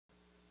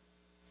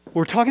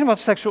we're talking about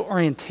sexual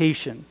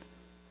orientation.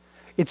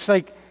 It's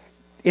like,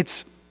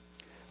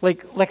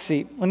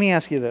 Lexi, let me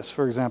ask you this,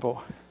 for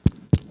example.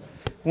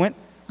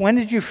 When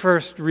did you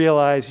first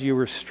realize you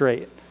were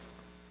straight?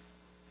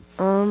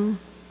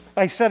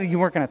 I said you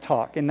weren't going to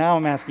talk, and now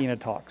I'm asking you to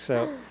talk,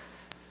 so.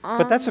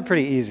 But that's a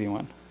pretty easy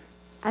one.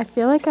 I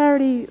feel like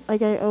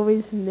I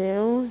always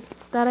knew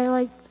that I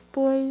liked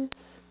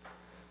boys.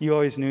 You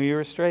always knew you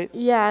were straight?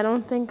 Yeah, I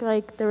don't think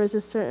like there was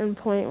a certain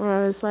point where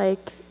I was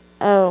like,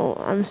 oh,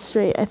 I'm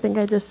straight. I think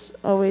I just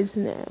always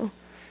knew.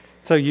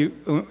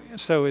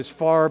 So as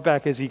far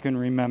back as you can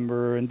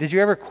remember, and did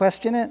you ever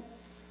question it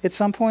at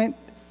some point?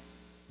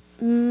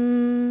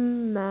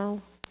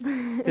 No.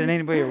 Did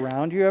anybody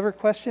around you ever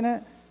question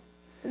it?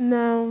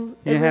 No.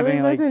 You didn't have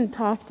any, wasn't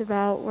talked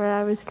about where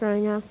I was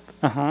growing up.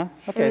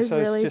 Okay, it was so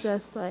really it's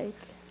just like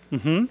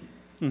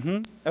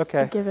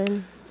okay. a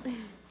given.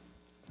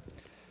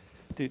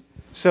 Dude,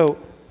 so,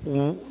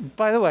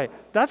 by the way,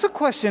 that's a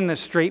question that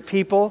straight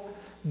people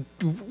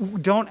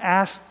don't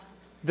ask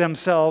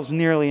themselves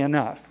nearly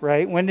enough,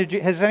 right?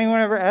 Has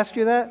anyone ever asked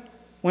you that?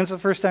 When's the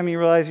first time you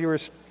realized you were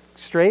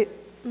straight?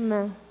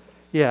 No.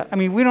 Yeah, I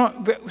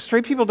mean,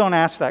 straight people don't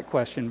ask that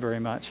question very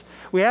much.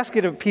 We ask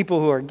it of people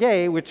who are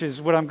gay, which is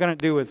what I'm going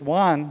to do with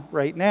Juan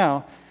right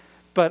now,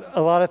 but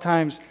a lot of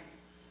times,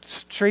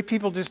 straight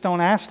people just don't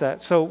ask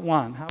that. So,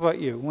 Juan, how about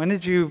you? When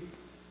did you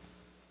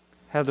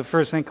have the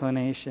first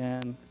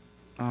inclination?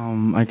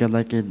 I got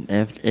like in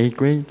eighth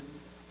grade.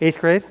 8th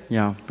grade?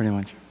 Yeah, pretty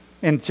much.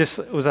 And just,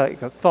 was that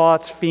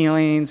thoughts,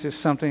 feelings, just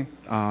something?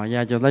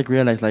 Yeah, just like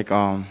realized like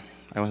I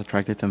was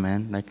attracted to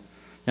men, like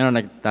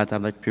like that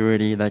type, like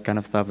purity, that kind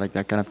of stuff, like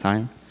that kind of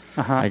time.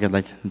 I got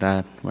like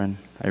that when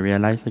I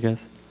realized, I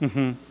guess.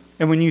 And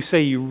when you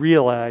say you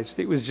realized,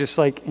 it was just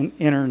like an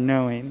inner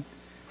knowing.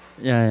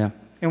 Yeah.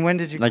 And when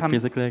did you like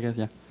physically, I guess,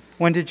 yeah.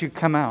 When did you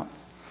come out?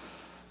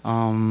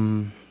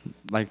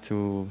 Like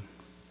to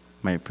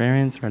my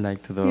parents or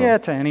like to the... Yeah,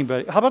 to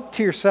anybody. How about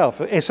to yourself?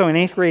 So in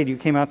 8th grade, you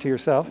came out to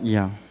yourself?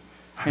 Yeah.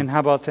 And how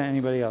about to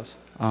anybody else?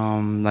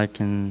 Like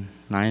in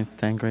 9th,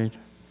 10th grade.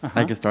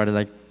 Like I started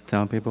like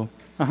telling people.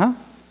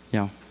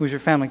 Yeah. Was your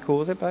family cool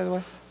with it, by the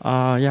way?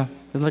 Yeah.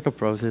 It's like a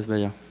process, but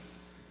yeah.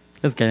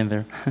 It's getting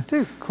there.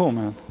 Dude, cool,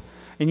 man.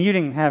 And you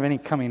didn't have any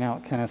coming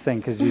out kind of thing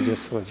because you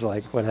just was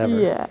like, whatever.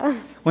 Yeah.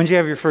 When did you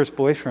have your first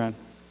boyfriend?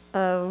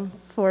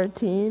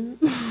 14.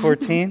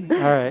 14? All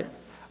right.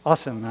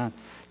 Awesome, man.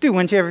 Dude,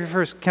 when did you have your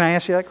first... Can I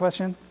ask you that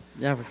question?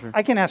 Yeah, for sure.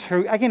 I can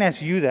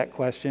ask you that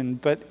question,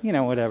 but,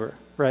 whatever,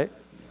 right?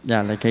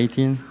 Yeah, like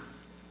 18.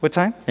 What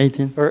time?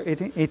 18. Or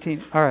 18?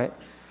 18. All right.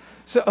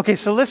 So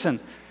listen.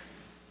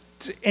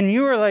 And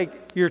you were like,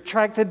 you're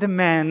attracted to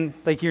men,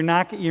 like you're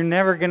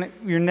never gonna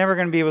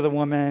be with a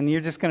woman,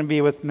 you're just gonna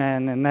be with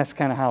men, and that's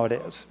kind of how it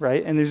is,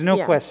 right? And there's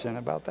no question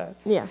about that.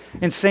 Yeah.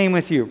 And same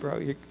with you,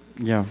 bro.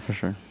 Yeah, for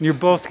sure. You're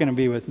both gonna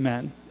be with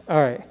men.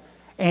 All right.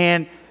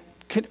 And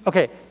could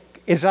I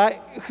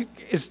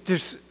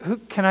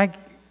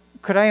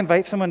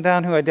invite someone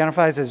down who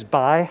identifies as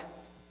bi?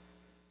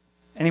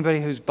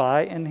 Anybody who's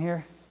bi in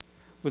here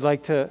would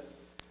like to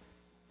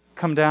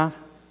come down?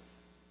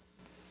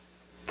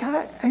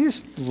 God, I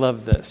just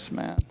love this,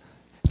 man.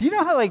 Do you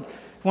know how, like,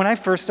 when I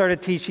first started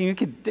teaching, I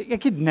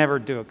could never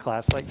do a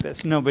class like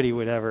this. Nobody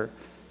would ever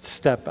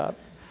step up.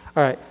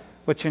 All right,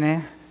 what's your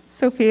name?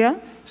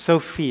 Sophia.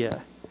 Sophia.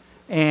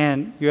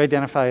 And you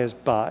identify as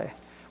bi.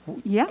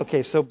 Yeah.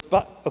 Okay, so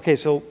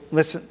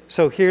listen.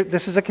 So here,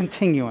 this is a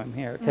continuum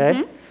here,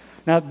 okay?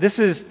 Now,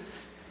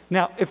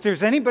 if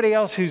there's anybody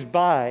else who's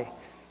bi,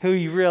 who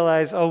you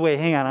realize, oh, wait,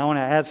 hang on, I want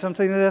to add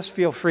something to this,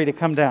 feel free to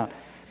come down.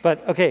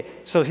 But, okay,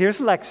 so here's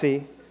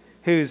Lexi,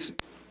 who's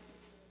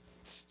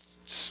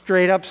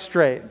straight up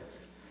straight.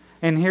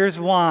 And here's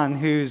Juan,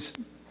 who's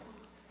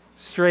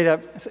straight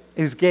up,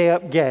 who's gay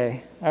up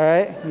gay. All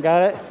right?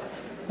 Got it?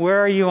 Where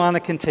are you on the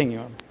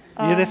continuum?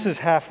 This is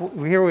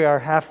here we are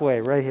halfway,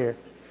 right here.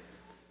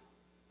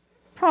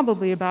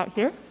 Probably about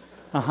here.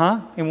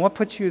 And what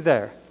puts you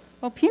there?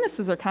 Well,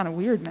 penises are kind of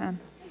weird, man.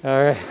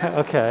 All right,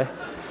 okay.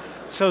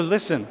 So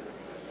listen,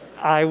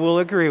 I will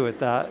agree with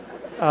that.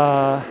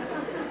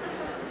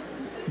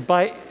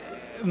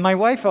 My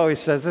wife always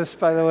says this,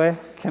 by the way,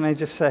 can I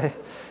just say?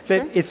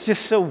 That it's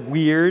just so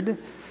weird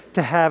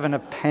to have an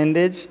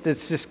appendage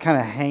that's just kind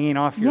of hanging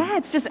off your... Yeah,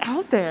 it's just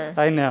out there.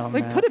 I know,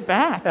 Like, man. put it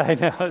back. I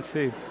know,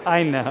 dude.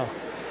 I know.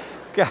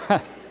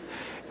 God,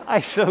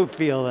 I so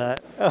feel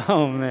that.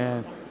 Oh,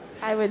 man.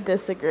 I would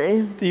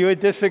disagree. You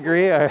would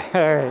disagree? All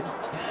right.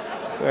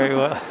 Very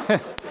well.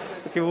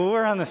 Okay, well,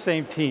 we're on the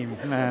same team,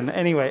 man.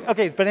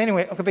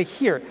 But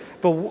here.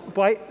 But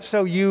why?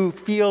 So you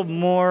feel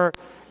more...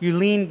 You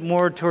lean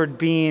more toward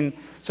being,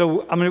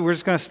 we're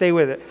just going to stay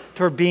with it,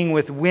 toward being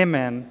with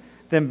women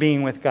than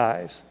being with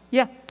guys.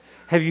 Yeah.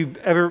 Have you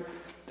ever,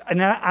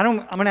 and I'm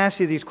going to ask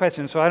you these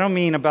questions, so I don't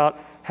mean about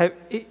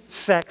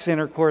sex,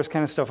 intercourse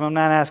kind of stuff. I'm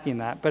not asking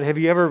that. But have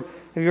you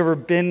ever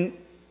been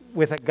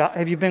with a guy,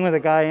 have you been with a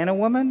guy and a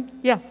woman?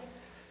 Yeah.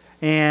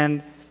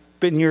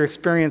 But your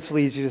experience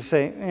leads you to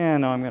say,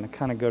 no, I'm going to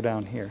kind of go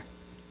down here.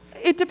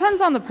 It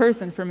depends on the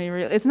person for me,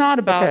 really. It's not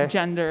about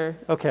gender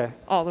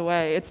all the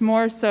way. It's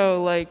more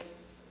so like,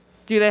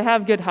 do they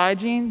have good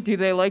hygiene? Do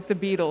they like the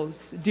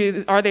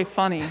Beatles? Are they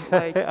funny?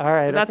 Like, all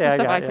right, that's the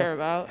stuff I care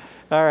about.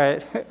 All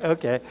right,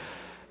 okay.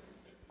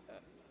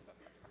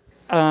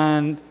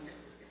 And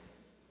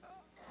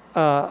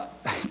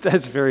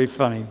that's very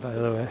funny, by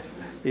the way.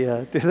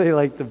 Yeah, do they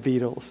like the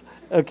Beatles?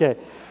 Okay.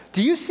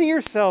 Do you see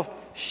yourself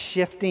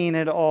shifting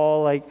at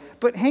all? Like,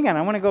 but hang on,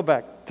 I want to go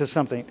back to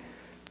something.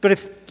 But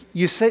if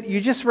you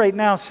just right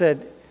now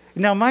said,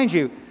 now mind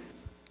you,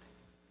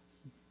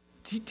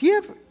 do you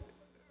have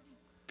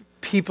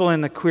people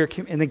in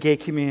the in the gay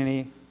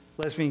community,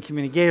 lesbian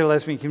community, gay or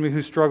lesbian community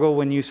who struggle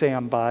when you say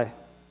I'm bi?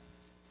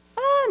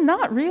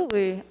 Not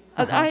really.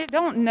 I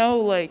don't know,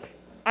 like,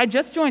 I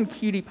just joined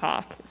Cutie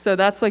Pock, so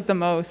that's like the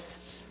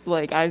most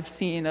like I've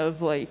seen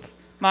of like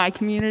my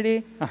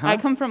community. I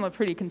come from a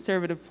pretty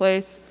conservative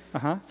place,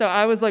 so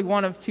I was like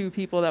one of 2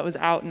 people that was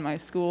out in my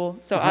school,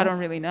 so I don't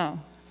really know.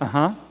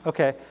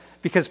 Okay,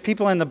 because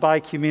people in the bi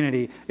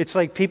community, it's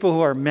like people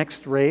who are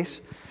mixed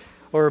race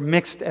or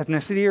mixed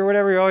ethnicity or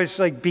whatever, you're always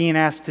like being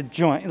asked to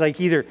join, like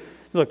either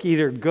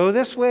go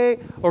this way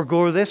or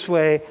go this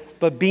way,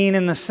 but being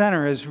in the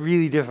center is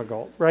really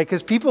difficult, right?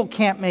 Because people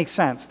can't make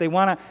sense. They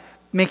want to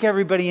make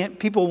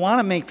people want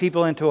to make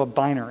people into a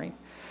binary.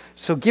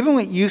 So given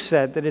what you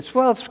said, that it's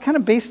kind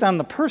of based on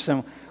the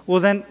person, well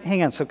then,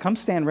 hang on, so come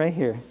stand right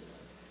here.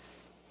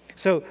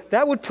 So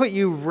that would put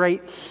you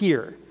right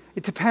here.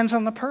 It depends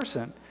on the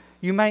person.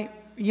 You might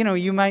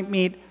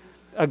meet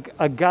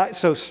a guy,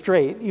 so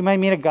straight, you might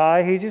meet a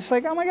guy who's just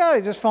like, oh my God,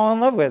 I just fall in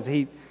love with.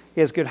 He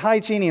has good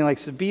hygiene, he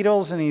likes the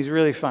Beatles, and he's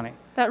really funny.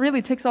 That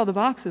really ticks all the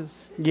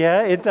boxes.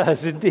 Yeah, it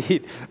does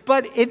indeed.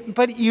 But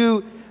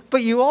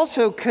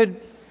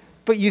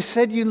you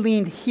said you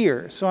leaned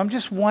here. So I'm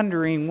just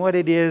wondering what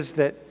it is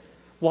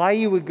why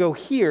you would go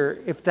here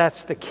if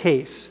that's the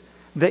case,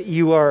 that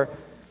you are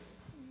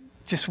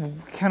just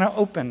kind of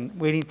open,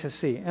 waiting to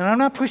see. And I'm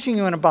not pushing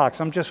you in a box,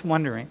 I'm just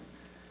wondering.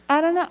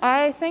 I don't know.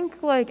 I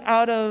think like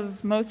out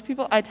of most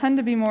people, I tend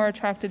to be more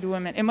attracted to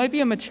women. It might be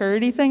a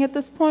maturity thing at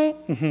this point.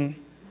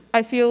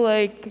 I feel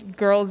like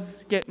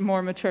girls get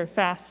more mature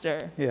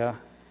faster. Yeah.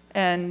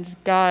 And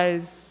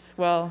guys,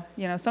 well,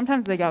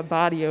 sometimes they got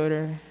body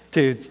odor.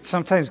 Dude,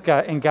 sometimes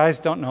guys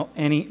don't know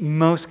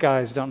most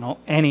guys don't know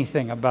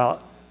anything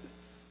about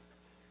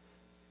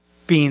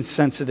being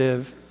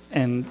sensitive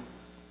and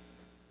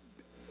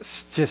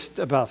just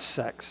about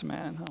sex,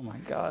 man. Oh my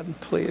God,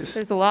 please.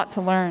 There's a lot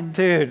to learn.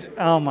 Dude,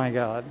 oh my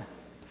God.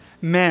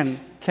 Men,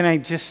 can I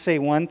just say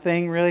one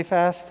thing really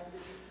fast?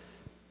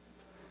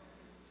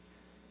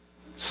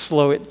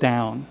 Slow it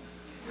down.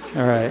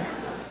 All right.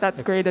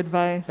 That's great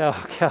advice.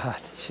 Oh God,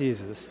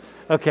 Jesus.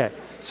 Okay,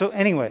 so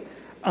anyway,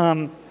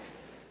 all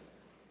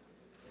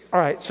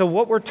right, so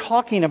what we're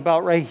talking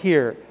about right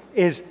here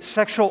is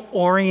sexual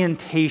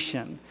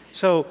orientation.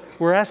 So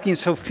we're asking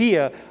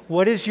Sophia,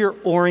 what is your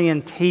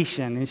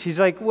orientation? And she's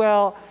like,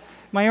 well,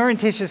 my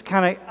orientation is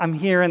kind of, I'm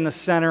here in the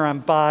center, I'm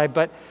bi,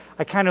 but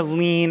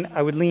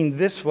I would lean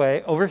this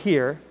way, over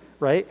here,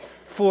 right,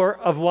 for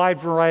a wide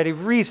variety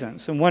of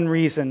reasons. And one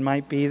reason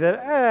might be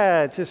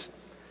that, just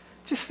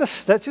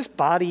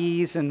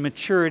bodies and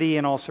maturity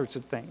and all sorts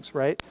of things,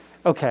 right?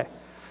 Okay,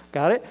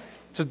 got it?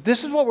 So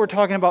this is what we're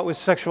talking about with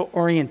sexual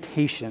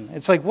orientation.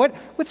 It's like,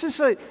 what's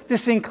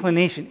this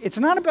inclination? It's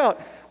not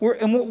about,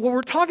 what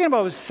we're talking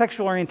about with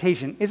sexual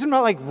orientation isn't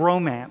about like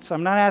romance.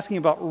 I'm not asking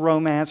about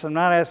romance. I'm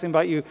not asking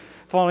about you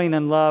falling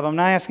in love. I'm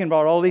not asking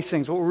about all these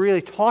things. What we're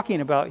really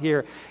talking about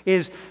here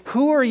is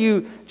who are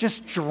you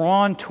just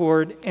drawn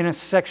toward in a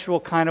sexual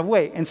kind of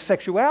way? And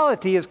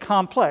sexuality is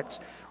complex,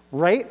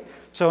 right?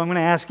 So I'm going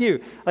to ask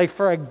you, like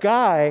for a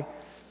guy,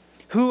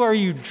 who are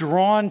you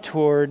drawn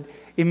toward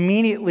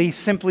immediately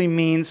simply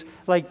means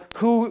like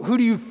who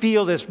do you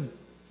feel this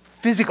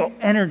physical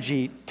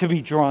energy to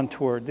be drawn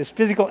toward, this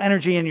physical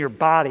energy in your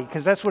body?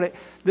 Because that's what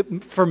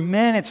for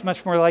men it's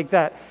much more like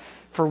that.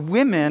 For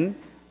women,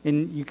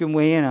 and you can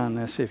weigh in on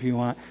this if you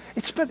want,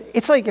 it's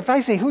like if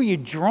I say who are you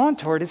drawn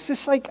toward, it's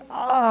just like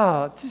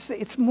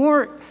it's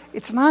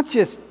not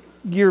just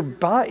your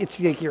body,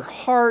 it's like your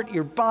heart,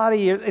 your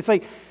body, it's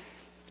like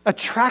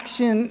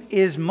attraction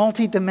is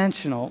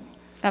multidimensional.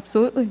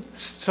 Absolutely.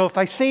 So if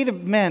I say to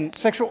men,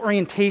 sexual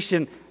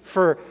orientation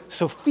for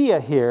Sophia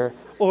here,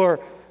 or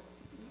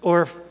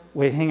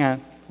wait, hang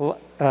on,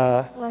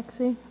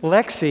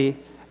 Lexi,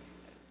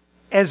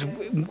 as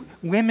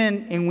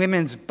women in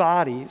women's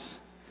bodies,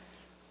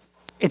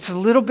 it's a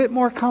little bit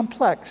more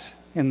complex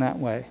in that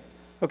way,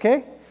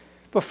 okay?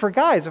 But for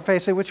guys, if I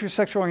say, what's your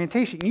sexual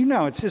orientation?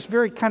 It's just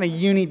very kind of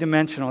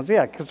unidimensional. It's,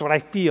 because what I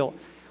feel.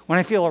 When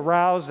I feel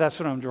aroused, that's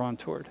what I'm drawn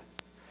toward.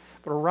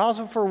 But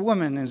arousal for a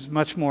woman is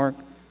much more,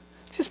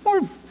 just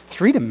more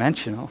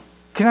three-dimensional.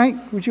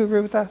 Would you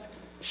agree with that?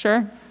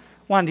 Sure.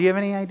 Juan, do you have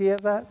any idea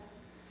of that?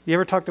 You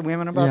ever talk to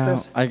women about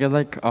this? I guess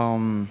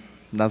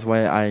that's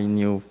why I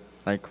knew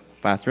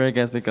faster, I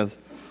guess, because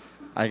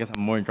I guess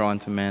I'm more drawn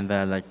to men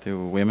than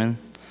to women.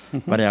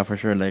 Mm-hmm. But yeah, for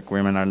sure,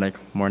 women are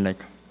more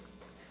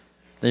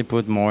they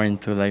put more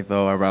into like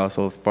the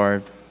arousal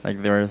part.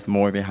 Like there's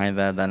more behind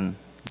that than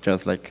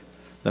just like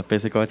the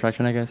physical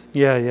attraction, I guess.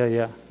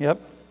 Yeah, yep.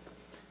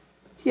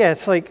 Yeah,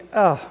 it's like,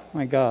 oh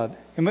my God.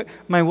 And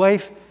my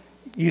wife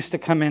used to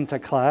come into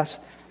class,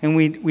 and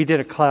we did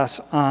a class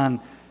on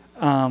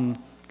kind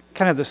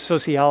of the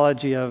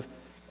sociology of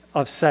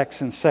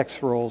sex and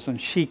sex roles, and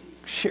she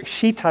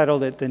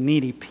titled it "The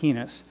Needy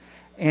Penis,"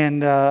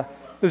 and it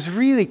was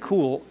really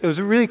cool. It was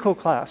a really cool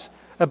class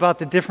about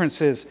the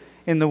differences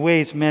in the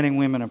ways men and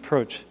women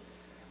approach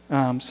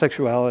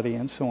sexuality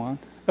and so on.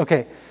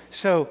 Okay,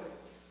 so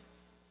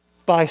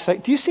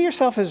do you see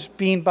yourself as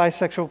being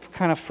bisexual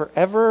kind of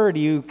forever, or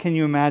can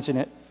you imagine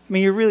it? I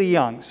mean, you're really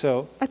young,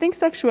 so. I think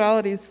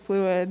sexuality is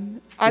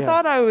fluid. I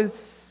thought I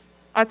was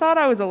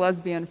a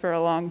lesbian for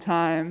a long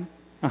time.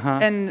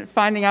 And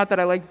finding out that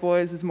I liked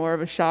boys was more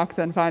of a shock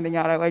than finding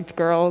out I liked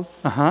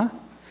girls.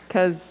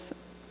 Because,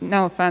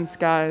 no offense,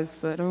 guys,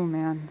 but oh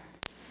man.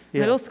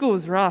 Middle school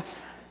was rough.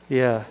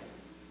 Yeah.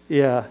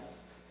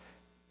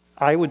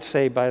 I would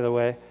say, by the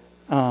way,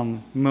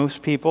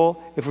 most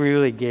people, if we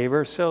really gave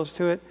ourselves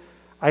to it,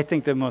 I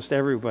think that most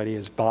everybody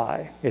is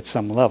bi at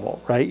some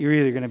level, right? You're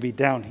either going to be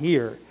down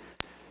here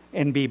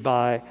and be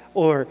bi,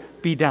 or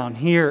be down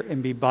here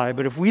and be bi.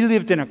 But if we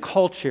lived in a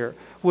culture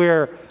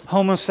where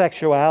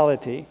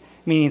homosexuality,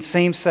 meaning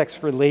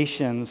same-sex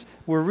relations,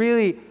 were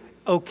really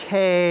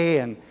okay,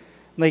 and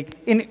like,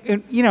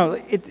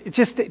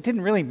 it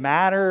didn't really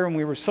matter, and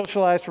we were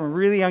socialized from a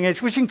really young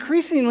age, which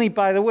increasingly,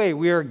 by the way,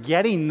 we are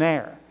getting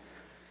there.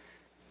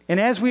 And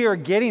as we are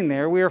getting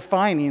there, we are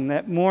finding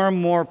that more and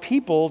more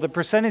people, the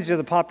percentage of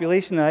the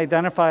population that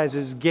identifies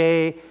as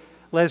gay,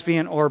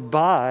 lesbian, or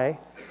bi,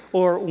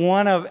 or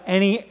one of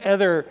any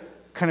other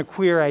kind of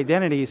queer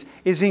identities,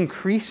 is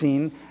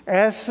increasing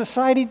as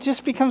society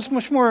just becomes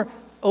much more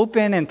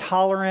open and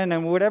tolerant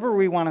and whatever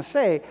we want to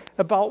say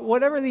about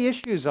whatever the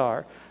issues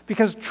are.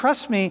 Because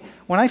trust me,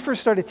 when I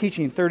first started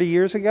teaching 30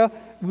 years ago,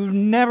 we would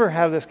never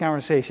have this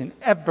conversation,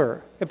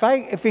 ever.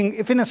 If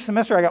in a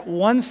semester I got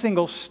one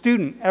single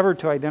student ever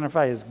to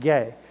identify as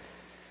gay,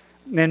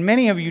 and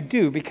many of you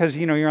do because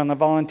you're on the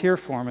volunteer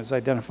form as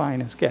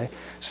identifying as gay,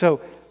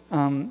 so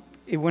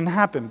it wouldn't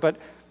happen. But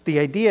the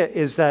idea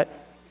is that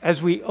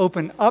as we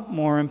open up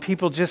more and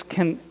people just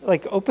can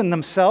like open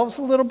themselves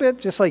a little bit,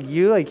 just like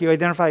you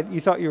identified,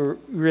 you thought you were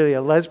really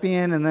a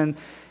lesbian, and then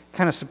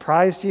kind of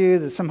surprised you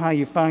that somehow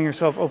you found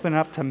yourself open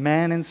up to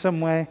men in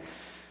some way.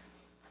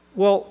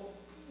 Well,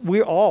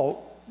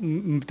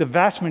 the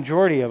vast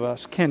majority of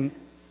us can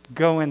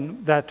go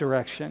in that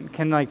direction,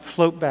 can like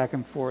float back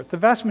and forth. The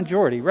vast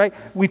majority, right?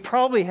 We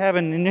probably have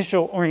an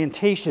initial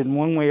orientation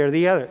one way or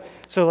the other.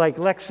 So like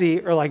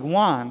Lexi or like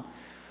Juan,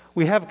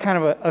 we have kind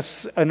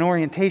of an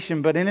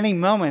orientation, but in any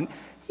moment,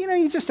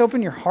 you just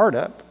open your heart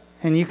up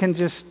and you can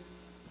just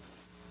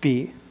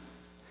be.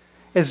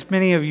 As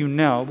many of you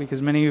know,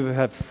 because many of you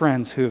have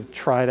friends who have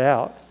tried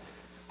out,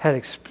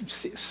 had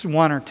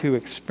one or two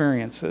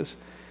experiences,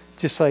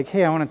 just like,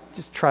 hey, I want to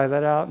just try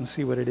that out and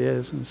see what it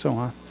is, and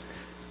so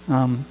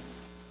on.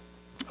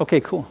 Okay,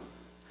 cool.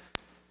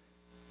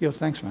 Yo,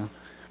 thanks, man.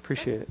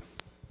 Appreciate it.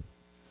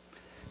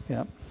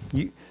 Yeah,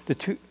 the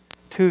two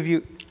of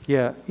you.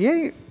 Yeah.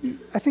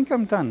 I think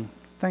I'm done.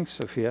 Thanks,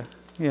 Sophia.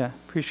 Yeah,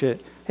 appreciate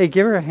it. Hey,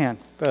 give her a hand,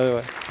 by the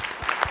way.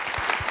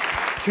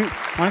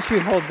 Why don't you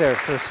hold there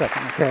for a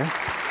second, okay?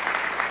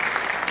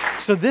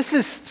 So this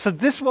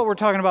is what we're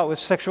talking about with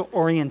sexual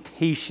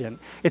orientation.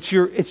 It's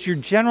your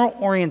general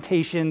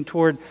orientation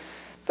toward,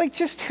 like,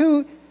 just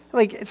who,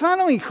 like, it's not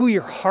only who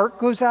your heart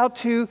goes out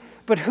to,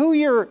 but who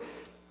you're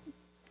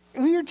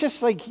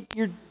just like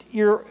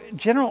your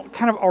general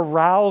kind of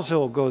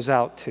arousal goes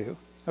out to.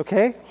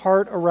 Okay?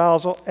 Heart,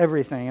 arousal,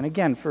 everything. And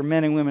again, for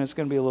men and women, it's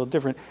going to be a little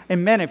different.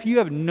 And men, if you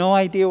have no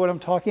idea what I'm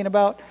talking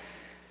about,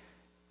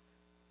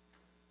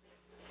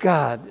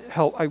 God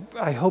help,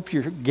 I hope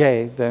you're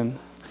gay then,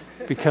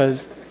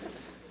 because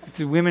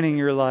the women in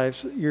your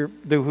lives,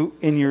 who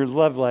in your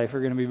love life, are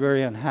going to be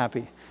very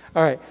unhappy.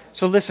 All right,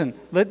 so listen,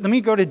 let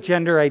me go to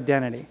gender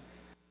identity.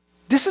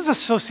 This is a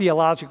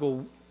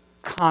sociological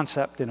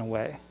concept in a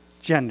way,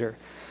 gender,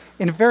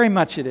 and very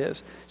much it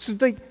is. So,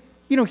 like,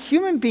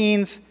 human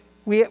beings,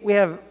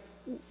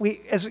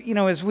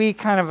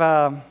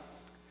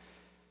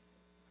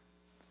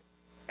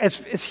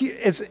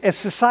 as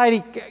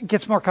society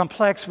gets more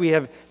complex, we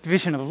have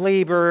division of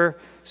labor.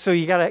 So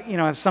you got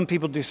to, some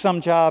people do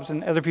some jobs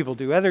and other people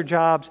do other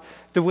jobs.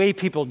 The way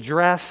people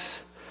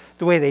dress,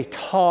 the way they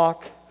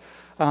talk,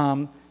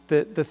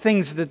 the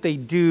things that they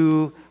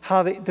do,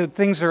 the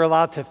things they're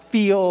allowed to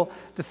feel,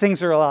 the things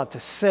they're allowed to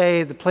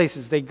say, the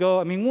places they go.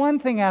 I mean, one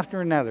thing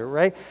after another,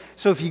 right?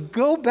 So if you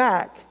go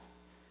back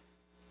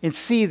and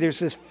see, there's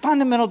this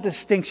fundamental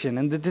distinction,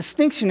 and the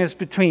distinction is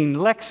between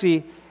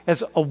Lexi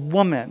as a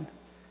woman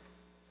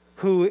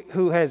who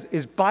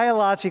is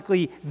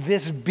biologically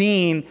this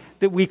being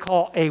that we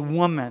call a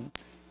woman,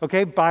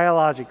 okay,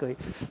 biologically.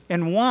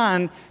 And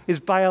Juan is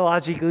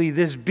biologically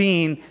this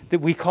being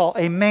that we call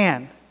a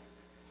man,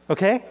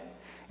 okay?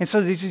 And so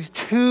there's these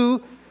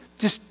two,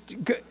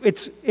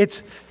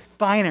 it's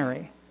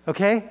binary.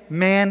 okay?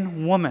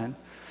 Man, woman.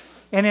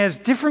 And as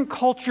different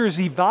cultures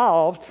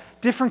evolved,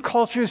 different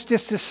cultures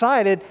just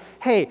decided,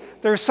 hey,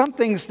 there are some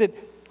things that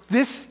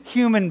this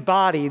human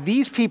body,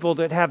 these people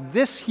that have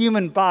this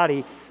human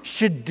body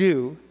should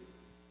do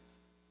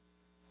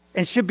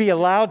and should be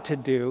allowed to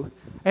do.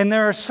 And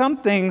there are some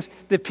things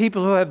that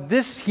people who have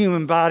this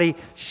human body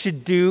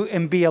should do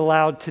and be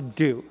allowed to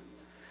do.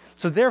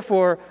 So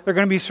therefore, there are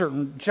going to be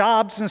certain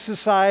jobs in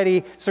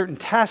society, certain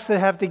tasks that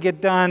have to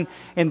get done,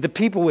 and the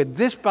people with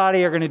this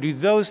body are going to do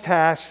those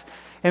tasks,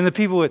 and the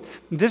people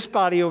with this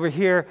body over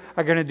here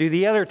are going to do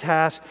the other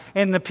tasks,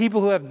 and the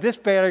people who have this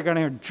body are going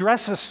to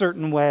dress a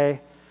certain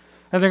way,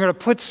 and they're going to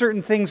put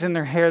certain things in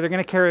their hair. They're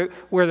going to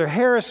wear their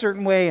hair a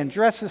certain way and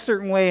dress a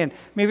certain way, and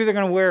maybe they're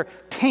going to wear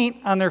paint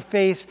on their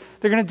face.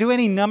 They're going to do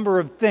any number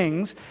of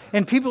things.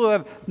 And people who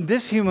have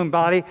this human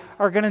body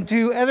are going to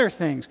do other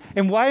things.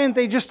 And why didn't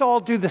they just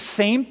all do the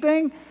same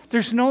thing?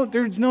 There's no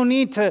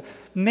need to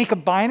make a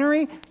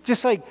binary.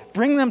 Just like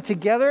bring them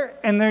together,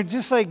 and they're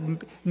just like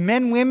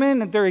men,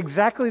 women, and they're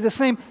exactly the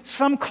same.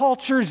 Some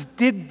cultures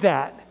did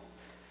that.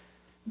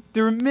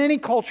 There are many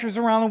cultures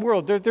around the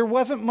world. There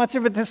wasn't much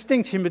of a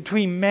distinction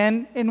between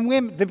men and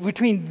women,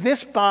 between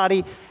this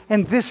body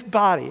and this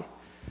body. It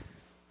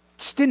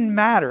just didn't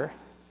matter.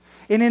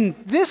 And in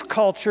this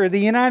culture, the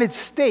United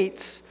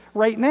States,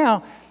 right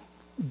now,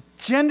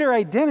 gender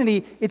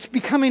identity, it's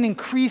becoming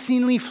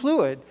increasingly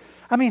fluid.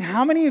 I mean,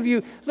 how many of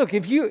you, look,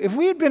 if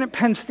we had been at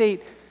Penn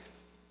State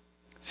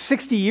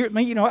 60 years,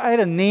 I had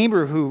a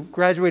neighbor who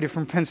graduated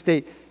from Penn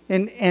State,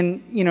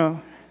 and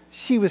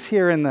she was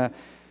here in the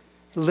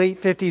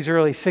late 50s,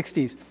 early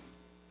 60s.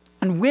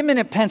 And women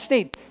at Penn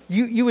State,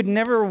 you would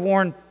never have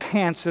worn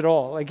pants at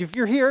all. Like if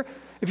you're here,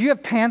 if you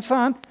have pants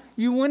on,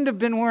 you wouldn't have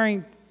been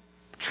wearing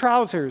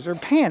trousers or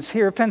pants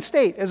here at Penn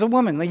State as a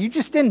woman. Like you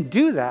just didn't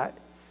do that.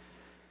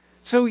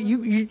 So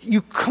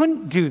you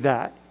couldn't do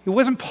that. It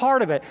wasn't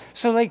part of it.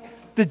 So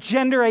like the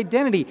gender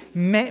identity,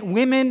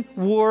 women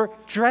wore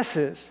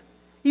dresses.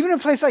 Even in a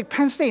place like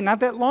Penn State, not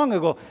that long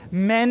ago,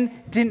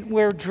 men didn't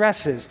wear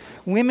dresses.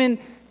 Women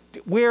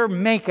wear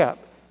makeup.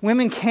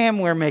 Women can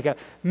wear makeup.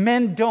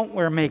 Men don't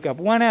wear makeup,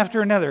 one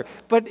after another.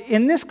 But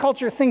in this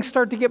culture, things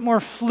start to get more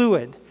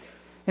fluid.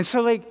 And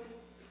so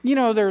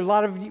there are a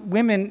lot of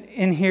women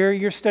in here,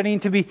 you're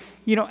studying to be,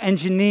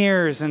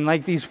 engineers and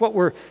like these, what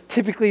were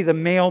typically the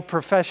male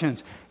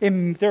professions.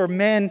 And there are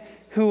men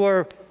who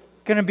are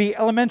going to be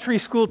elementary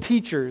school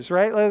teachers,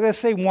 right? Like, let's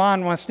say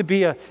Juan wants to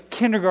be a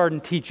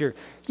kindergarten teacher.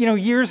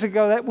 Years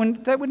ago, that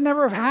would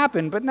never have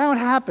happened, but now it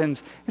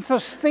happens. And so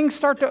things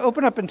start to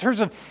open up in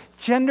terms of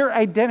gender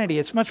identity.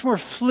 It's much more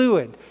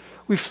fluid.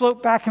 We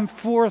float back and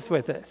forth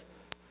with it.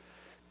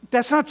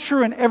 That's not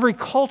true in every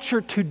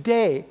culture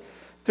today.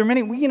 There are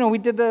many, we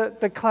did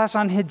the class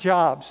on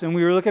hijabs, and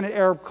we were looking at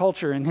Arab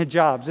culture and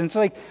hijabs. And it's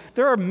like,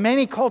 there are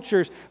many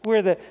cultures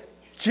where the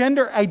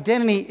gender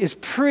identity is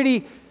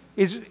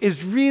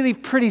really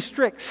pretty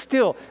strict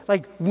still.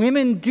 Like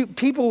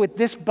people with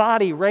this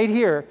body right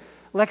here,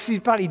 Lexi's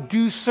body,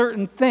 do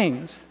certain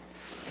things.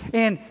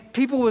 And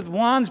people with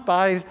Juan's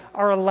bodies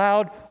are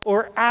allowed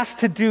or asked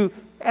to do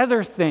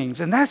other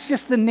things. And that's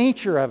just the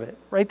nature of it,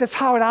 right? That's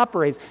how it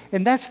operates.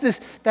 And that's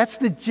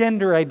the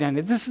gender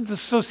identity. This is the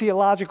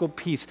sociological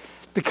piece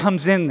that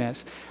comes in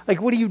this.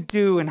 Like, what do you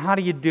do and how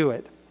do you do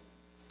it?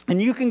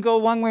 And you can go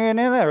one way or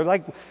another.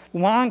 Like,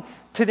 Juan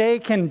today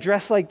can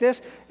dress like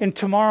this, and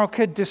tomorrow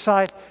could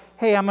decide,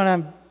 hey, I'm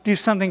going to do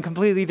something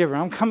completely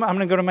different. I'm going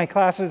to go to my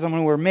classes. I'm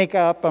going to wear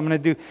makeup. I'm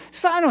going to do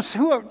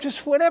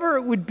just whatever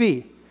it would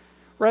be,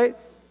 right?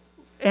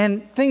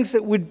 And things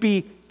that would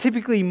be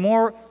typically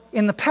more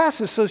in the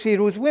past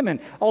associated with women.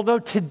 Although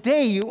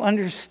today you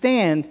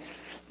understand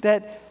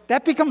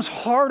that becomes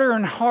harder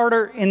and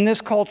harder in this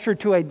culture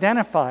to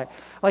identify.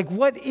 Like,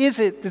 what is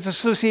it that's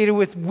associated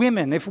with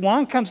women? If he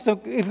wants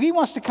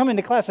to come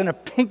into class in a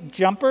pink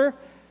jumper,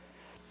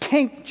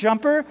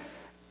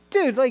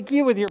 dude, like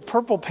you with your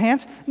purple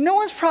pants, no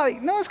one's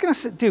going to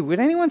say, dude, would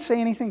anyone say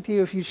anything to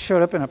you if you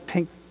showed up in a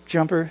pink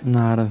jumper? No,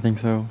 I don't think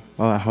so.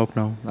 Well, I hope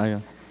no.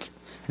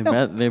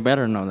 They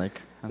better know, like.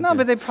 No,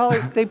 but they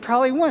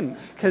probably wouldn't,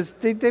 because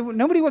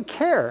nobody would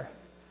care.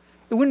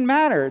 It wouldn't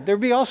matter. There'd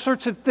be all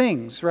sorts of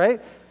things,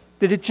 right?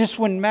 That it just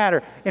wouldn't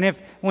matter. And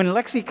when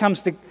Lexi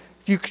comes to,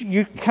 you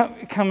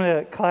come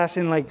to class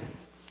in like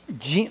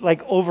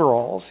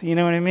overalls, you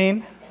know what I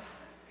mean?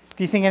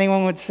 Do you think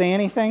anyone would say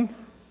anything?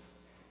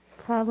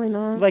 Probably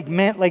not.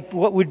 Like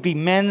what would be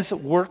men's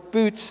work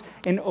boots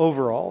and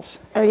overalls.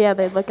 Oh yeah,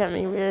 they'd look at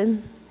me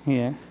weird.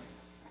 Yeah.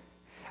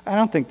 I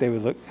don't think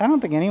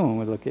anyone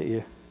would look at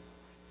you.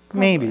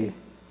 Probably. Maybe.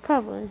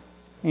 Probably.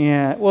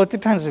 Yeah. Well, it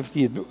depends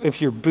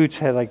if your boots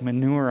had like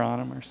manure on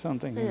them or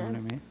something. You know what I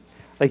mean?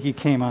 Like you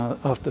came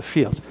off the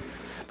fields.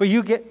 But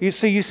you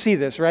see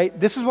this, right?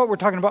 This is what we're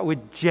talking about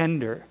with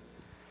gender.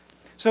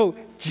 So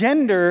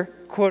gender,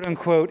 quote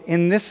unquote,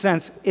 in this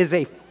sense, is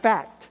a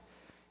fact.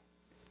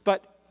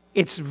 But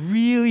it's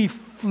really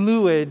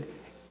fluid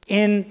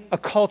in a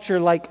culture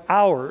like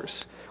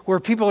ours, where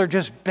people are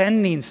just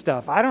bending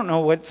stuff. I don't know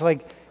what's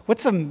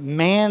what's a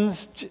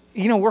man's,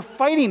 we're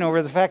fighting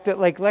over the fact that,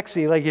 like,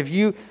 Lexi, like,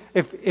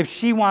 if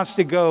she wants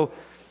to go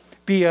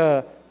be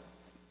a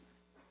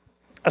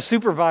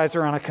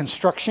supervisor on a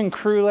construction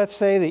crew, let's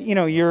say,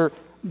 that,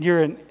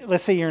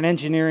 let's say you're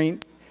an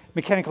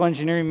mechanical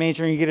engineering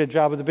major, and you get a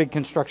job with a big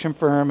construction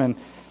firm,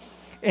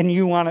 and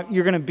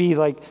you're going to be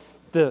like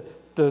the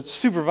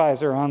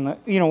supervisor on the,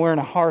 wearing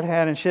a hard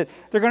hat and shit.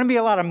 There are going to be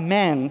a lot of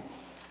men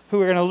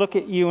who are going to look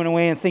at you in a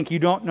way and think you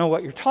don't know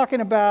what you're talking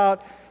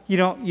about. You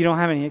don't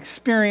have any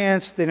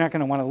experience. They're not going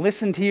to want to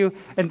listen to you.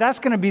 And that's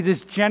going to be this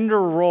gender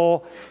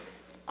role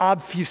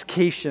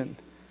obfuscation.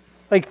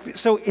 Like,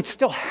 so it's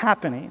still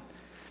happening,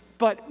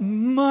 but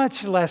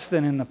much less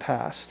than in the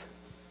past.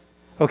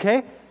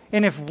 Okay?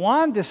 And if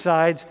Juan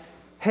decides,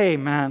 hey,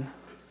 man,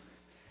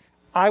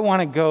 I want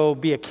to go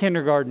be a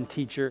kindergarten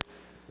teacher,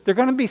 there are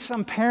going to be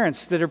some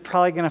parents that are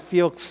probably going to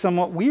feel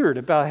somewhat weird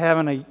about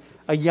having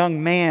a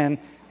young man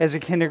as a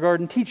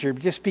kindergarten teacher,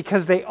 just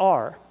because they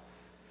are.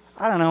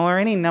 I don't know, or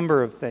any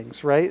number of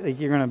things, right? Like,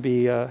 you're going to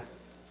be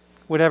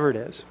whatever it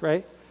is,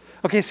 right?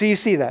 Okay, so you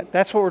see that.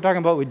 That's what we're talking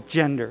about with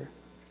gender.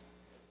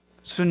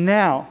 So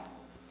now,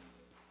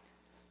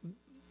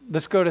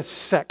 let's go to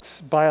sex,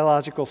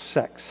 biological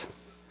sex.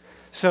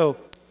 So,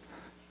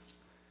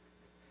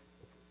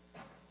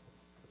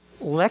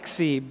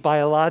 Lexi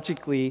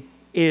biologically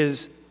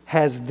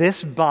has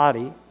this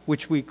body,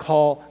 which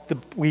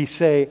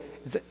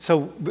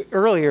so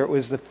earlier it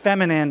was the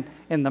feminine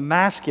and the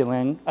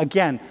masculine.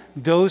 Again,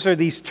 those are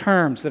these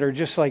terms that are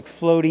just like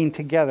floating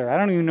together. I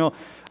don't even know,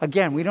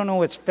 again, we don't know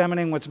what's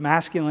feminine, what's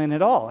masculine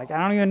at all. Like, I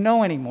don't even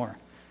know anymore.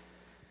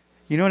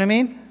 You know what I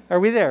mean? Are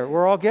we there?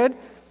 We're all good?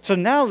 So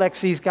now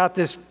Lexi's got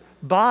this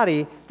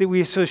body that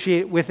we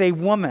associate with a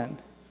woman.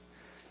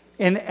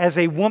 And as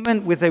a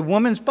woman, with a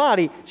woman's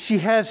body, she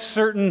has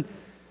certain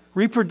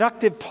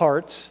reproductive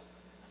parts,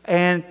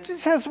 and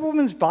just has a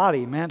woman's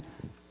body, man.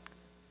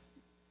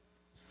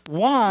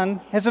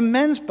 Juan has a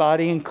men's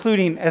body,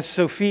 including, as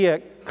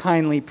Sophia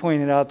kindly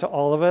pointed out to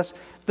all of us,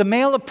 the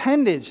male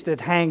appendage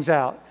that hangs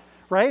out,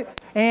 right?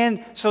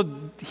 And so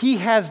he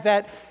has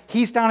that,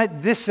 he's down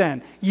at this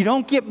end. You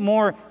don't get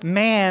more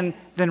man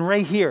than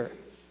right here.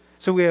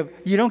 So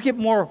you don't get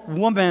more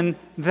woman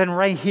than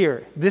right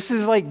here. This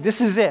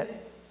is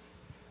it.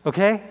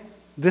 Okay?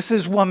 This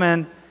is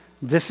woman,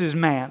 this is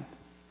man.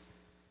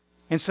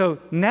 And so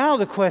now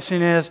the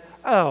question is,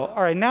 all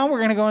right, now we're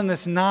going to go in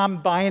this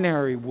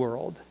non-binary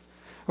world.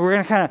 We're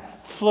going to kind of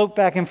float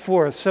back and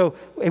forth. So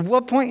at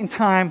what point in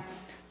time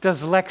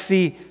does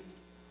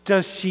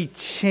she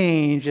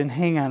change? And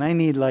hang on, I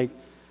need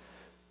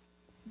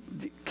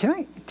do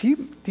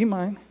you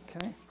mind?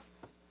 Can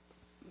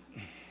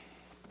I?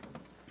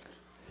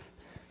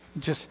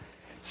 Just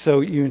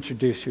so you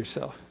introduce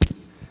yourself.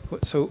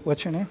 So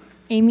what's your name?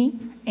 Amy.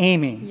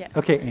 Amy. Yeah.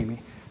 Okay, Amy.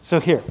 So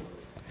here.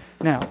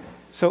 Now,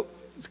 so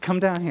come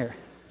down here.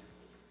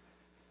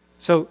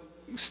 So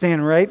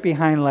stand right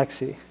behind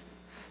Lexi.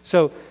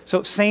 So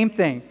same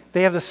thing.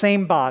 They have the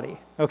same body,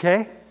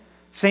 okay?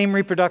 Same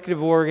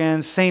reproductive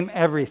organs, same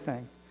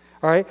everything.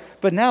 All right?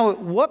 But now at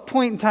what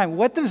point in time,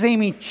 what does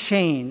Amy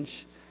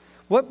change?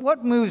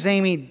 What moves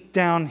Amy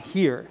down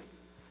here?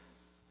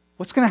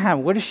 What's going to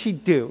happen? What does she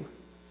do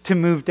to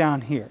move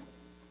down here?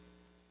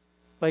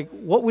 Like,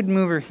 what would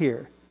move her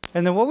here?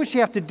 And then what would she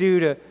have to do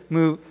to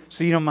move?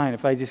 So you don't mind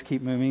if I just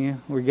keep moving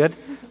you? We're good?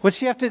 What's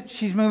she have to,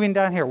 she's moving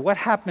down here. What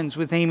happens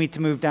with Amy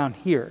to move down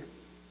here?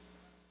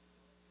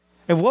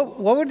 And what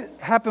would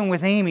happen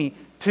with Amy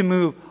to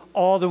move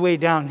all the way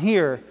down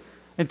here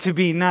and to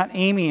be not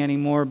Amy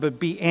anymore, but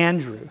be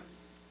Andrew?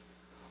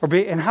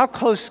 And how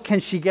close can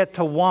she get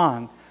to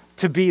Juan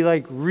to be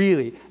like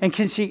really? And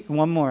can she,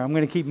 one more, I'm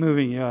going to keep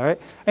moving you, all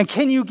right? And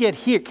can you get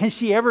here? Can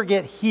she ever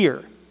get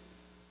here?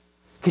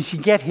 Can she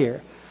get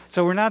here?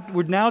 So we're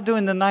now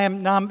doing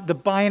the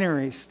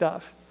binary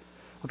stuff.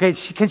 Okay,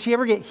 can she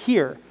ever get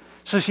here?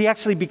 So she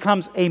actually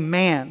becomes a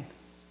man.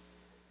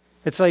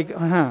 It's like,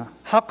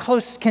 how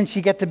close can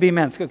she get to be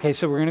men? Okay,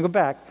 so we're going to go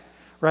back,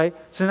 right?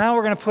 So now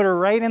we're going to put her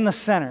right in the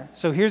center.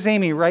 So here's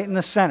Amy right in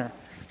the center.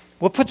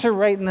 What puts her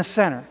right in the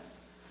center?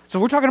 So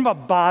we're talking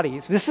about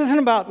bodies. This isn't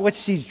about what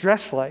she's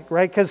dressed like,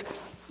 right? Because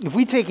if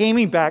we take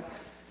Amy back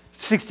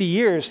 60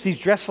 years, she's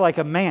dressed like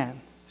a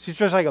man. She's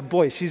dressed like a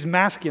boy. She's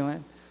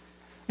masculine.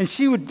 And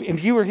she would,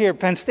 if you were here at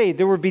Penn State,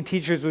 there would be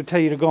teachers who would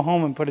tell you to go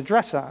home and put a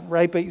dress on,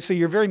 right? But so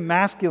you're very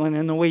masculine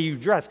in the way you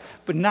dress.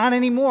 But not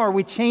anymore.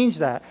 We changed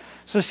that.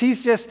 So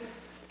she's just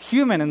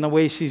human in the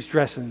way she's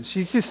dressing.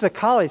 She's just a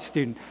college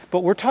student. But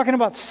we're talking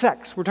about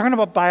sex. We're talking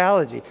about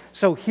biology.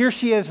 So here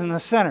she is in the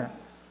center.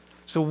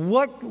 So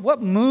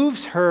what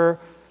moves her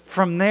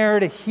from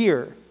there to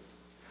here?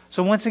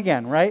 So once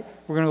again, right?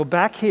 We're going to go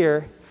back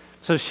here.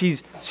 So she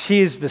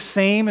is the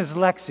same as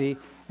Lexi,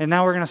 and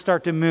now we're going to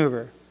start to move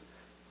her.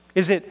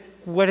 Is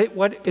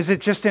it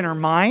just in her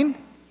mind?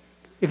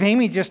 If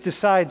Amy just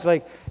decides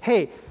like,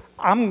 hey,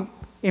 I'm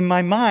not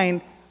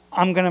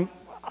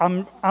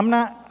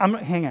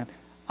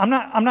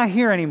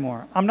here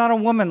anymore. I'm not a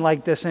woman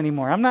like this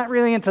anymore. I'm not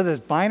really into this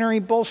binary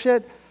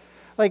bullshit.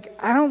 Like,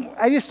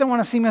 I just don't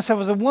want to see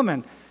myself as a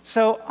woman.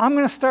 So I'm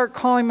going to start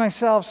calling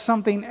myself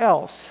something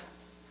else.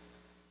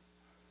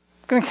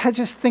 I'm going to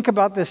just think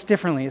about this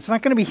differently. It's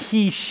not going to be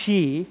he,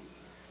 she.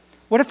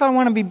 What if I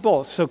want to be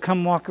both? So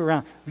come walk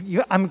around.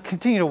 I'm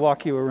continue to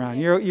walk you around.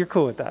 You're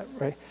cool with that,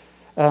 right?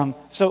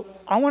 So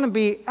I want to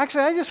be,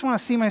 actually, I just want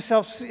to see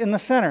myself in the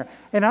center.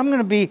 And I'm going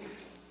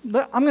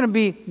to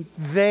be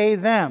they,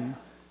 them.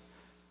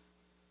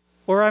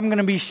 Or I'm going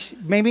to be,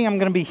 maybe I'm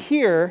going to be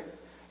here,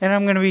 and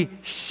I'm going to be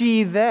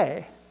she,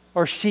 they,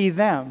 or she,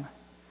 them.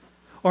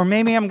 Or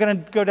maybe I'm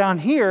going to go down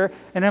here,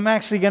 and I'm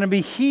actually going to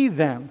be he,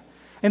 them.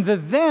 And the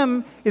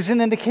them is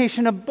an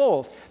indication of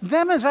both.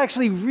 Them is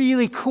actually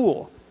really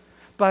cool,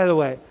 by the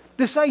way.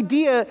 This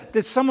idea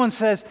that someone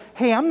says,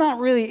 hey, I'm not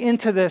really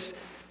into this,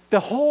 the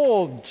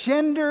whole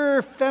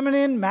gender,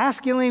 feminine,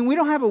 masculine, we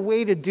don't have a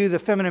way to do the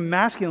feminine,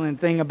 masculine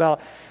thing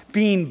about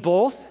being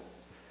both.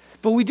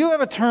 But we do have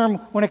a term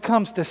when it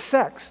comes to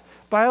sex,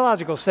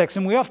 biological sex,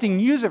 and we often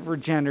use it for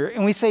gender,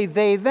 and we say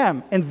they,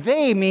 them. And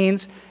they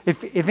means,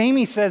 if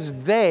Amy says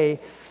they,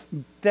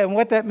 then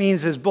what that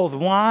means is both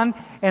Juan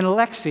and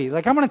Lexi.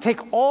 Like, I'm going to take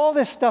all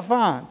this stuff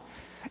on.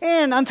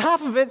 And on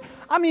top of it,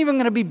 I'm even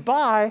going to be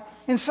bi,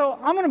 and so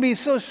I'm going to be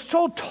so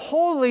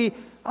totally,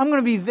 I'm going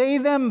to be they,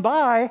 them,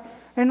 bi,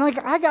 and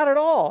like, I got it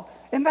all.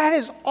 And that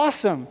is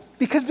awesome,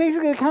 because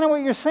basically kind of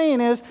what you're saying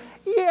is,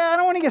 yeah, I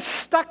don't want to get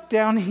stuck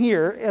down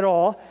here at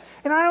all,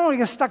 and I don't want to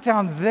get stuck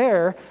down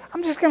there.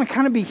 I'm just going to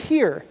kind of be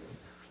here.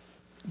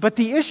 But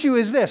the issue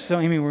is this. So,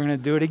 Amy, we're going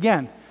to do it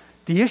again.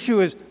 The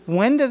issue is,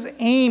 when does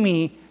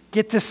Amy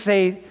get to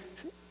say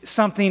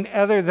something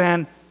other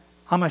than,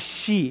 I'm a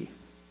she?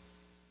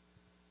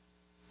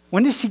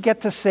 When does she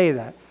get to say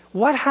that?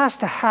 What has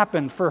to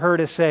happen for her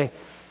to say,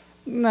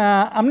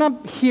 nah, I'm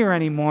not here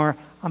anymore.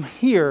 I'm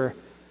here.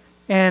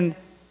 And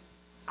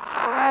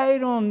I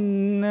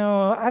don't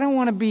know. I don't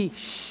want to be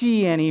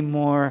she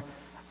anymore.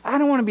 I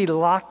don't want to be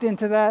locked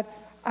into that.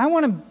 I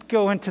want to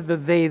go into the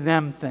they,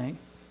 them thing.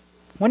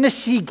 When does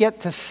she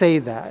get to say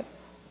that?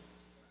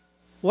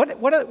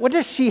 What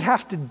does she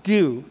have to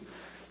do?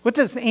 What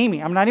does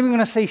Amy, I'm not even going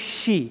to say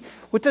she,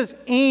 what does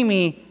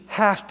Amy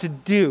have to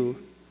do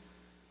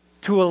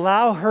to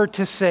allow her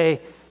to say,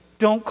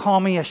 don't call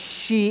me a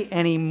she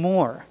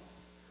anymore?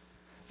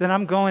 Then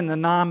I'm going the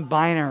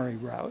non-binary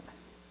route.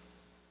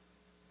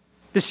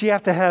 Does she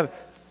have to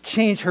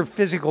change her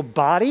physical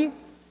body?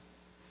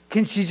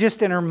 Can she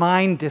just in her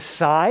mind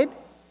decide?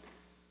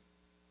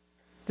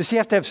 Does she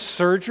have to have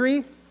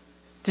surgery?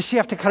 Does she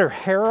have to cut her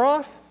hair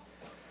off?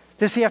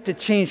 Does she have to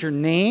change her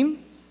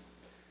name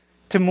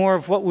to more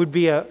of what would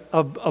be a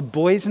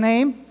boy's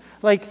name?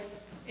 Like,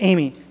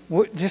 Amy,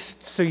 what do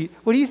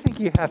you think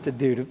you have to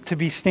do to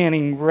be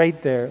standing right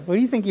there? What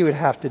do you think you would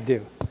have to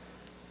do?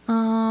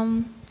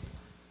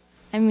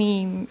 I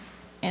mean,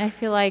 and I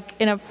feel like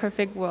in a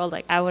perfect world,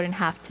 like, I wouldn't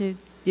have to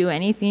do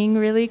anything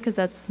really, because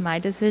that's my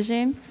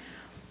decision.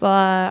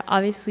 But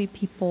obviously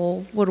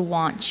people would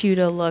want you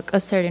to look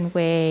a certain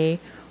way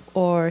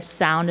or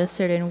sound a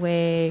certain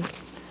way.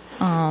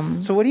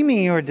 So what do you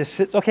mean you're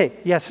okay,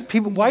 yes,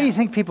 people. Why do you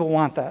think people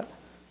want that?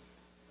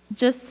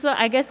 Just so,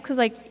 I guess because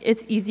like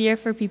it's easier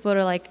for people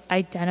to like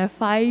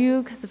identify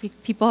you, because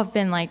people have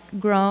been like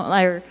grown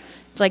or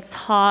like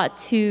taught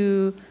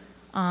to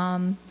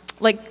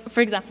like,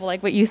 for example,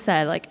 like what you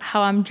said, like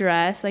how I'm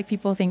dressed, like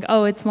people think,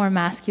 oh, it's more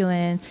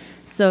masculine,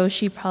 so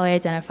she probably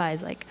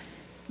identifies like,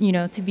 you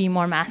know, to be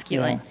more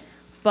masculine, yeah.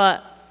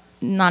 But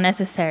not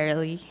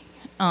necessarily.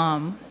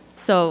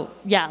 So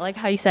yeah, like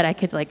how you said, I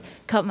could like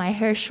cut my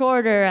hair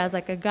shorter as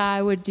like a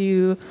guy would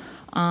do,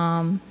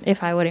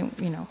 if I wouldn't,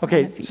 you know.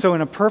 Okay, so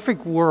in a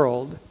perfect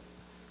world,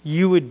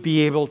 you would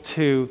be able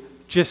to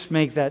just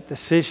make that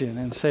decision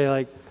and say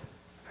like,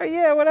 oh,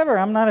 yeah, whatever,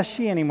 I'm not a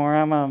she anymore,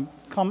 I'm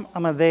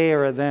a they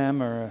or a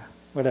them or a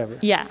whatever.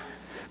 Yeah.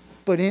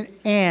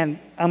 And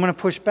I'm going to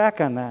push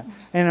back on that.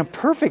 And in a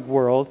perfect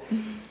world,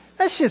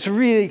 that's just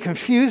really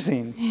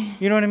confusing.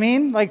 You know what I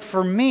mean? Like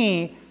for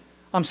me,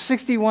 I'm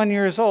 61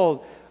 years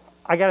old.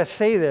 I got to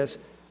say this.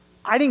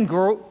 I didn't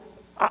grow,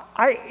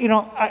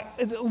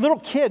 little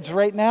kids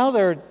right now,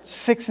 they're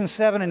 6 and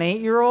 7 and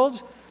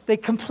 8-year-olds. They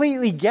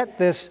completely get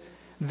this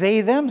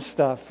they, them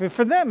stuff.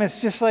 For them, it's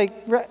just like,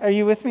 are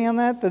you with me on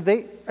that?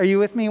 Are you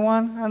with me,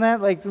 Juan, on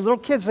that? Like the little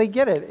kids, they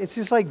get it. It's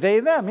just like they,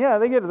 them. Yeah,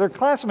 they get it. They're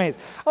classmates.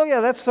 Oh yeah,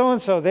 that's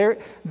so-and-so.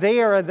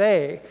 They are a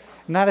they,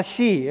 not a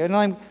she. And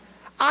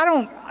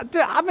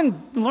I've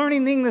been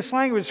learning the English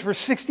language for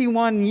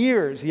 61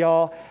 years,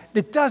 y'all.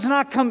 It does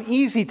not come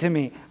easy to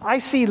me. I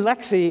see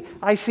Lexi,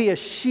 I see a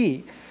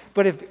she.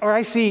 Or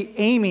I see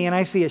Amy and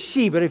I see a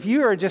she. But if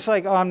you are just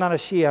like, oh, I'm not a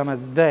she, I'm a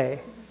they.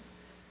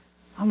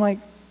 I'm like,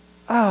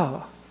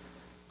 oh,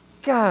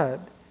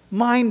 God,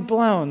 mind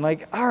blown.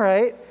 Like, all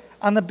right,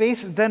 on the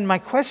basis, then my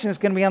question is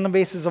going to be on the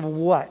basis of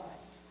what?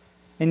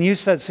 And you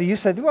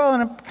said, well,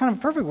 in a kind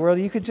of perfect world,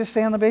 you could just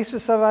say on the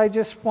basis of I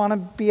just want to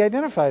be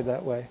identified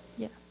that way.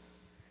 Yeah.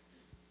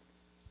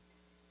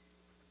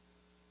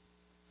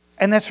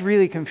 And that's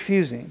really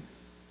confusing.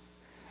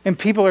 And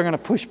people are going to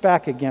push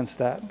back against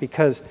that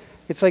because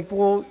it's like,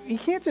 well, you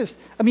can't just,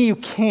 I mean, you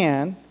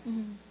can,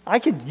 I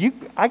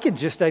could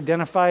just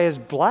identify as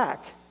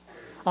black.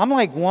 I'm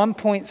like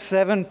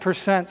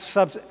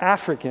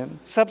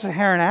 1.7%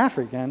 sub-Saharan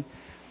African.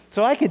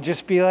 So I could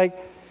just be like,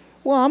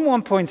 well, I'm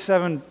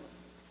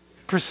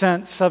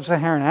 1.7%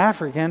 sub-Saharan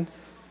African.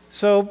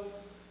 So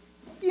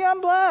yeah,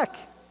 I'm black.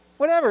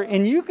 Whatever.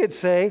 And you could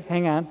say,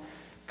 hang on,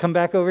 come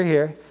back over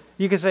here.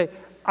 You could say,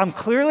 I'm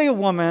clearly a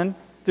woman.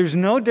 There's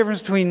no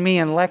difference between me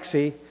and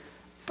Lexi.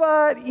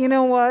 But you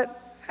know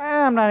what?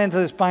 I'm not into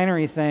this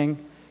binary thing.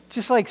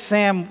 Just like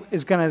Sam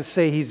is going to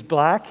say he's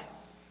black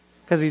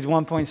because he's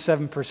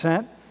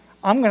 1.7%,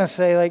 I'm going to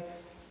say like,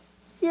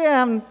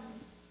 yeah,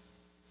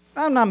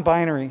 I'm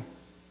non-binary.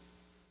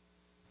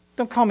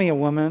 Don't call me a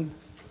woman.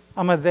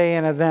 I'm a they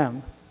and a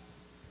them.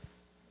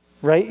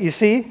 Right? You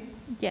see?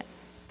 Yeah.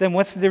 Then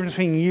what's the difference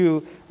between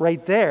you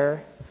right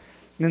there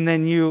and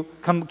then you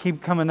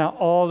keep coming out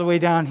all the way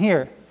down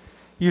here?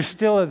 You're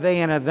still a they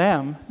and a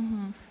them.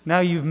 Mm-hmm.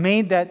 Now you've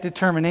made that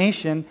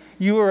determination.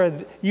 You were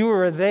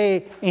a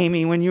they,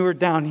 Amy, when you were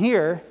down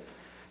here,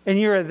 and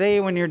you're a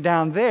they when you're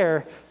down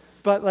there.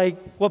 But like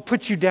what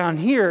puts you down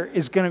here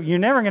is you're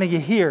never gonna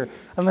get here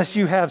unless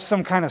you have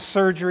some kind of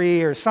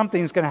surgery or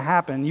something's gonna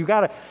happen. You're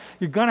gonna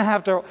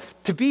have to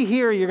be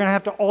here, you're gonna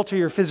have to alter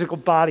your physical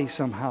body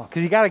somehow,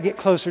 because you gotta get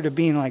closer to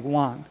being like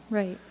Juan.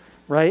 Right.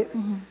 Right?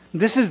 Mm-hmm.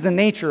 This is the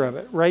nature of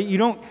it, right? You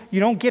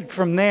don't get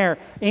from there,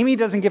 Amy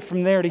doesn't get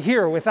from there to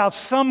here without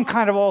some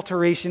kind of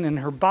alteration in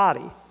her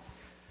body.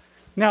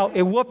 Now,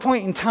 at what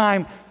point in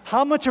time,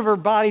 how much of her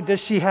body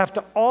does she have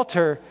to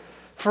alter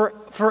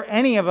for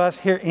any of us?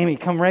 Here, Amy,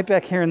 come right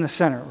back here in the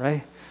center,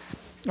 right?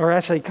 Or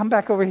actually, come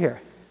back over here.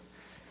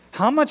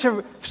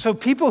 So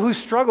people who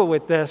struggle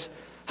with this,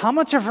 how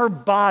much of her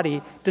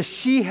body does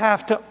she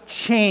have to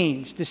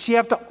change? Does she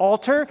have to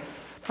alter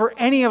for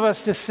any of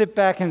us to sit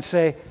back and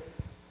say,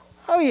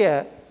 oh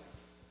yeah,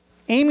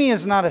 Amy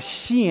is not a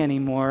she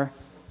anymore.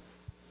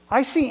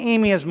 I see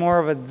Amy as more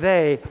of a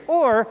they,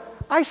 or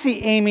I see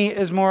Amy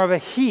as more of a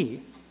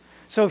he.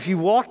 So if you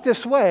walk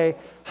this way,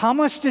 how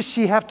much does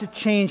she have to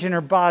change in her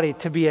body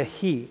to be a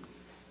he?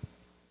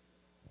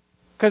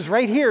 Because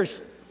right here,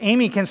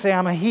 Amy can say,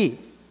 I'm a he.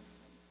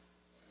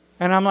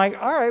 And I'm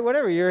like, all right,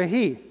 whatever, you're a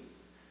he.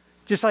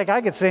 Just like I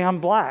could say I'm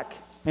black.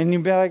 And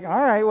you'd be like, all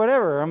right,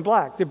 whatever, I'm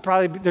black. There's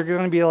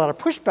going to be a lot of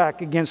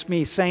pushback against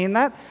me saying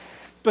that.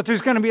 But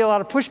there's going to be a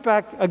lot of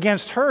pushback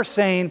against her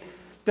saying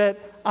that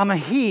I'm a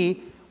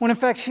he, when in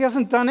fact she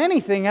hasn't done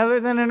anything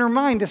other than in her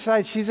mind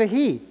decide she's a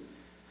he.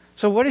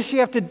 So what does she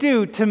have to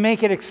do to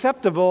make it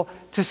acceptable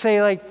to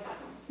say like,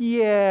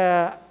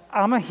 yeah,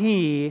 I'm a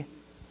he,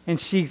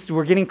 and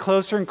we're getting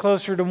closer and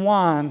closer to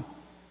Juan,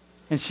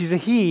 and she's a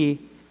he,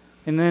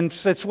 and then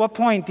at what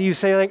point do you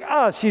say like,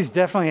 oh, she's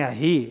definitely a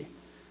he?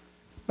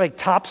 Like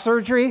top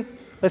surgery?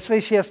 Let's say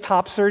she has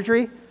top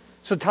surgery.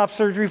 So top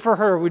surgery for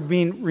her would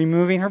mean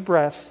removing her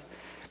breasts.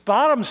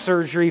 Bottom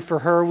surgery for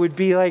her would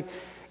be like,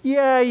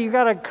 yeah, you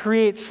got to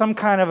create some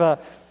kind of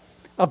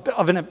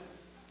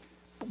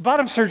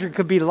bottom surgery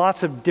could be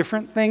lots of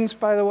different things,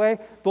 by the way.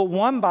 But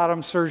one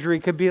bottom surgery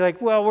could be like,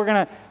 well,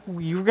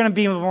 you're gonna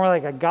be more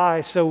like a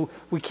guy, so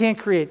we can't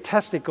create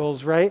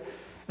testicles, right?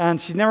 And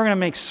she's never gonna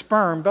make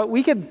sperm, but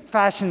we could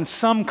fashion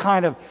some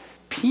kind of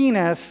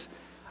penis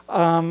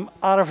out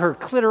of her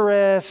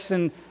clitoris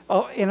and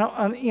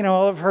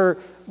all of her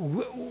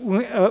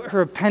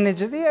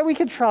appendages. Yeah, we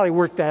could probably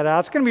work that out.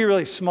 It's going to be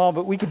really small,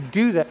 but we could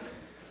do that.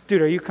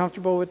 Dude, are you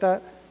comfortable with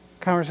that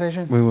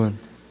conversation? We would.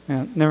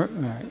 Yeah, never.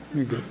 All right,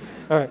 you're good.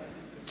 All right.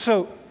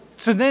 So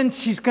then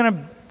she's going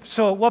to.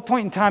 So at what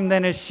point in time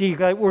then is she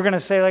like? We're going to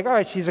say like, all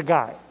right, she's a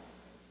guy.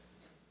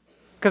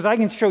 Because I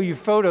can show you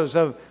photos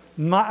of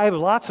I have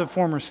lots of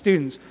former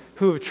students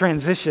who have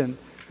transitioned,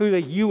 who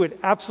like, you would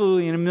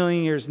absolutely in a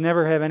million years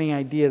never have any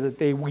idea that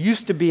they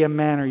used to be a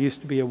man or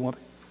used to be a woman.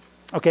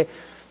 Okay.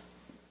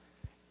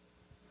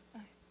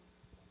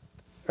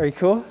 Are you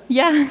cool?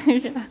 Yeah.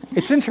 Yeah.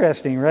 It's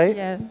interesting, right?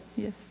 Yeah.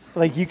 Yes.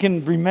 Like you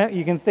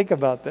can think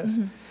about this.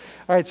 Mm-hmm.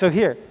 All right, so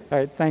here. All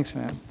right, thanks,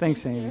 man.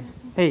 Thanks, Amy.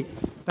 Hey,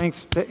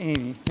 thanks to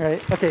Amy. All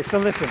right. Okay, so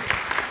listen.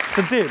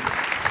 So, dude.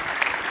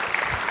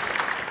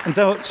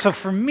 And so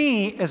for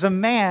me as a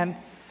man,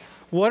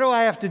 what do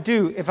I have to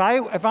do if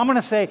I'm going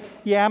to say,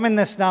 yeah, I'm in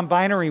this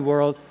non-binary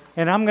world,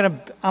 and I'm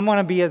going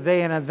to be a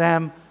they and a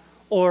them,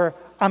 or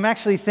I'm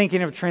actually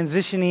thinking of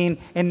transitioning,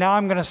 and now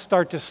I'm going to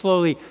start to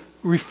slowly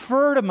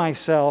refer to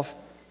myself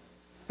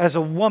as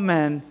a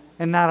woman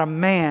and not a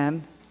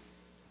man,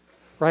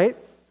 right?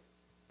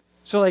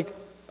 So like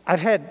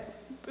I've had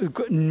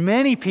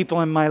many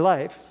people in my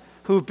life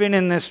who've been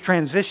in this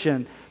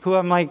transition who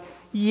I'm like,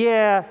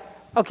 yeah,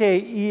 okay,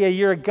 yeah,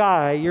 you're a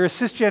guy, you're a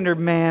cisgender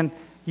man,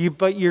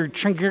 but you're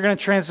going to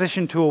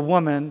transition to a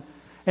woman,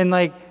 and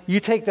like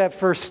you take that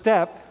first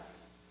step,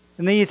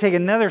 and then you take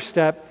another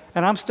step,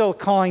 and I'm still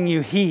calling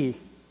you he.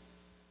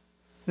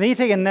 And then you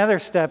take another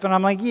step, and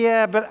I'm like,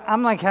 yeah, but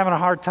I'm like having a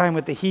hard time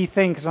with the he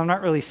thing because I'm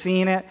not really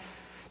seeing it.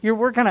 You're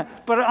working on it,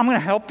 but I'm going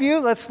to help you.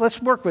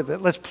 Let's work with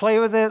it. Let's play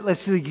with it.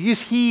 Let's use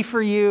he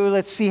for you.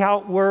 Let's see how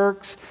it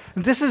works.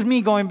 And this is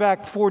me going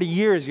back 40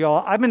 years,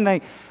 y'all. I've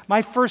been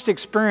my first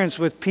experience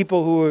with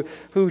people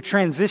who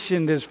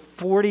transitioned is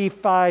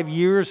 45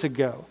 years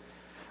ago,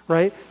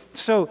 right?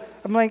 So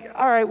I'm like,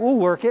 all right, we'll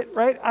work it,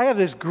 right? I have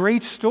this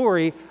great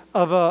story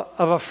of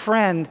a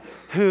friend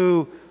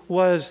who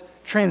was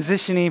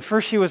transitioning.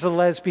 First, she was a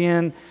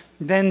lesbian.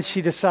 Then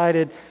she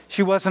decided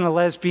she wasn't a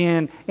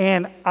lesbian,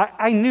 and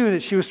I knew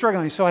that she was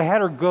struggling. So I had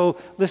her go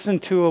listen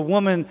to a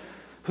woman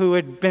who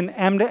had been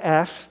M to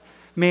F,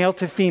 male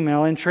to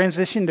female, and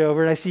transitioned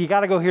over. And I said, you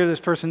got to go hear this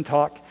person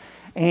talk.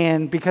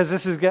 And because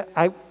this is,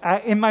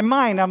 in my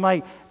mind, I'm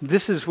like,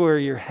 this is where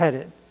you're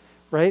headed,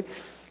 right?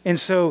 And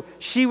so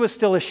she was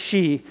still a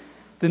she.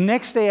 The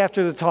next day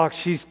after the talk,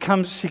 she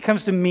comes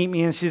to meet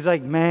me, and she's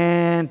like,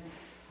 man,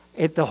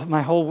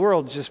 my whole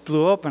world just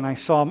blew open. I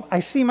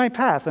see my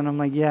path. And I'm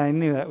like, yeah, I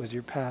knew that was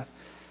your path.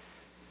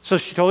 So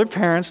she told her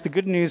parents. The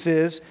good news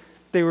is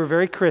they were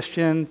very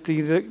Christian.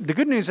 The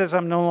good news is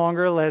I'm no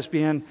longer a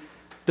lesbian.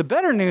 The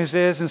better news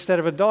is instead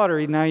of a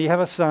daughter, now you have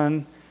a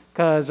son,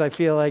 because I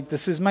feel like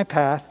this is my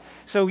path.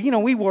 So,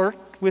 we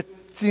worked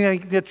with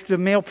the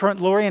male,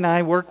 Lori and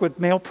I work with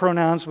male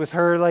pronouns with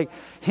her, like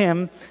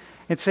him,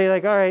 and say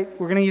like, all right,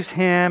 we're going to use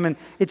him. And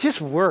it just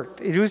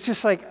worked. It was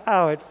just like,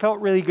 oh, it felt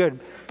really good.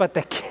 But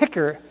the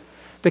kicker,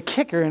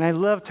 and I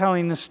love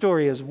telling this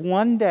story, is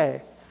one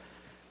day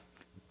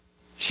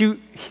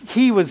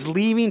he was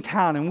leaving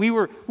town, and we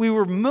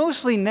were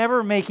mostly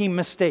never making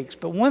mistakes,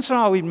 but once in a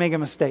while we'd make a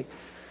mistake.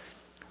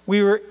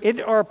 We were at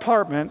our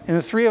apartment, and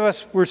the three of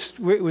us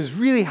it was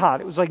really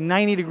hot. It was like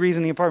 90 degrees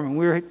in the apartment.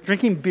 We were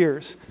drinking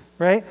beers,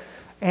 right?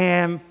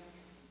 And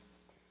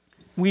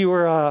we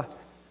were,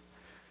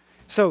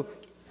 so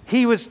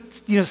he was,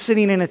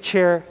 sitting in a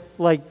chair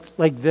like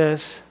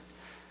this.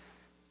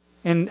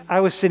 And I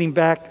was sitting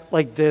back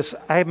like this.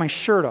 I had my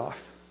shirt off.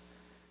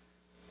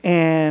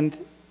 And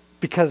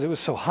because it was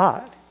so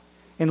hot.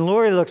 And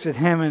Lori looks at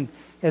him and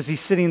as he's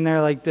sitting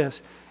there like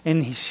this.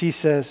 And she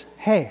says,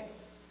 hey,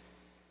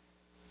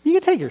 you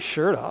can take your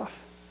shirt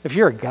off if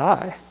you're a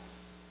guy.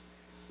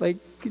 Like,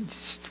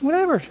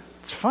 whatever,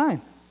 it's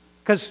fine.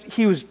 Because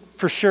he was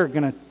for sure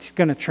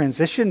gonna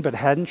transition, but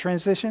hadn't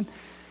transitioned.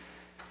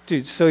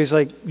 Dude, so he's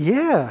like,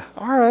 yeah,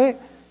 all right.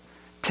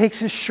 Takes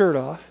his shirt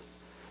off.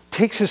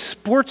 Takes his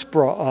sports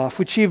bra off,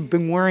 which he had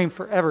been wearing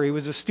forever. He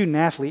was a student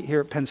athlete here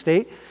at Penn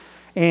State,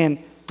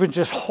 but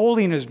just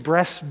holding his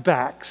breasts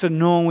back so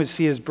no one would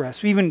see his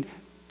breasts. Even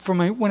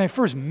when I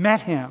first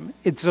met him,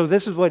 so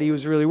this is what he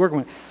was really working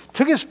with.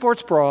 Took his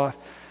sports bra off,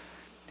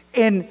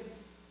 and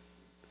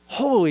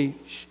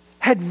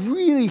had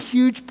really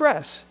huge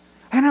breasts.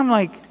 And I'm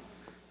like,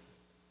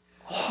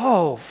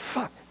 oh,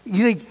 fuck.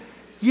 And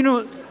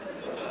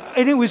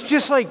it was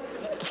just like,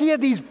 he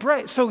had these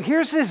breasts. So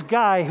here's this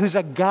guy who's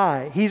a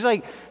guy.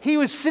 He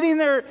was sitting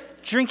there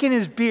drinking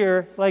his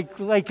beer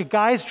like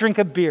guys drink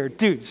a beer.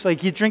 Dudes,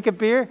 like you drink a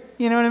beer,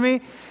 you know what I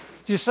mean?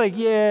 Just like,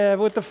 yeah,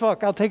 what the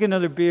fuck? I'll take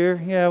another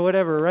beer. Yeah,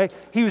 whatever, right?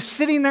 He was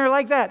sitting there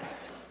like that,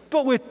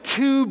 but with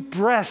two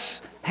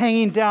breasts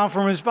hanging down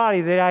from his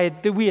body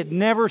that we had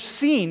never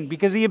seen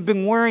because he had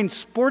been wearing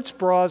sports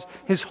bras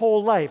his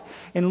whole life.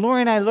 And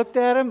Lori and I looked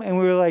at him and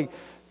we were like,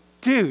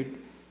 dude,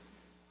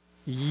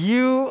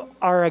 you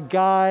are a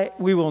guy,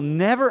 we will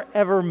never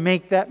ever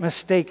make that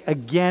mistake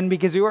again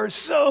because you are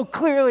so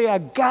clearly a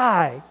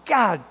guy.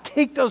 God,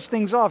 take those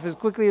things off as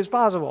quickly as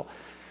possible.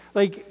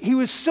 Like, he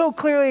was so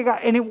clearly a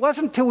guy. And it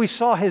wasn't until we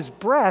saw his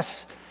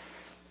breasts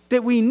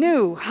that we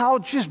knew how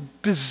just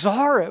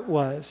bizarre it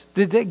was.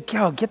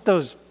 Get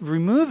those,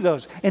 remove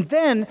those. And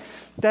then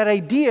that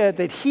idea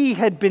that he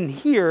had been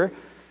here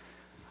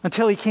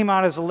until he came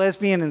out as a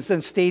lesbian and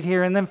then stayed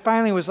here, and then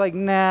finally was like,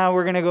 nah,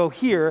 we're going to go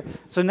here.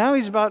 So now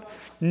he's about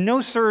no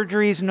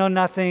surgeries, no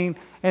nothing.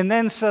 And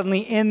then suddenly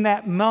in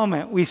that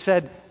moment, we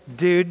said,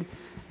 dude,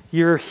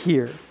 you're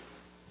here.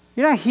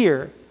 You're not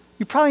here.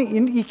 You probably,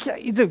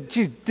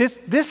 dude,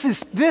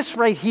 this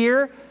right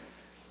here,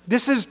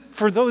 this is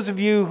for those of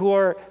you who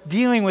are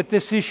dealing with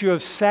this issue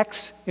of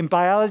sex and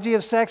biology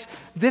of sex.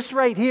 This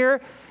right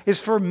here is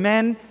for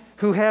men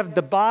who have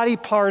the body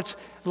parts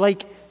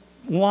like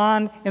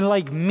Juan and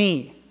like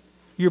me.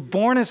 You're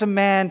born as a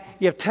man,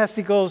 you have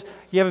testicles,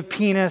 you have a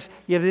penis,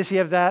 you have this, you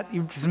have that,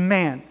 you're just a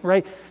man,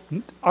 right?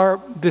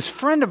 This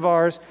friend of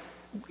ours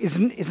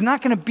is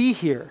not going to be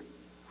here,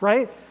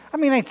 right? I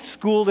mean, I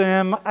schooled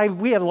him.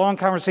 We had a long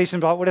conversation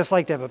about what it's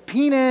like to have a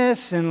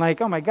penis and like,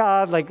 oh my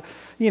God, like,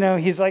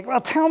 he's like,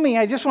 well, tell me,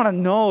 I just want to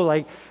know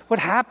like what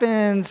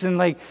happens and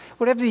like,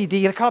 whatever you do,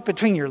 you get caught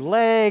between your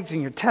legs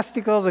and your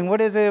testicles and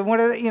what is it,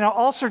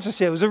 all sorts of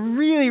shit. It was a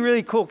really,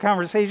 really cool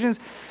conversations,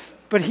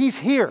 but he's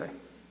here.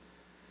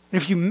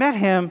 And if you met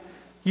him,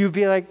 you'd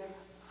be like,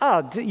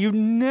 oh, you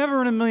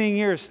never in a million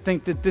years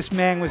think that this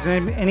man was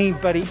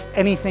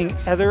anything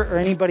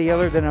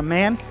other than a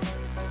man,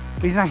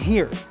 but he's not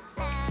here.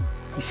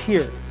 He's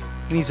here,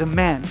 and he's a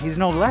man. He's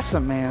no less a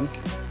man,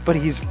 but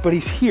he's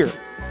here.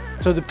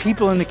 So the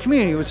people in the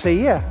community would say,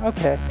 yeah,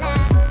 okay.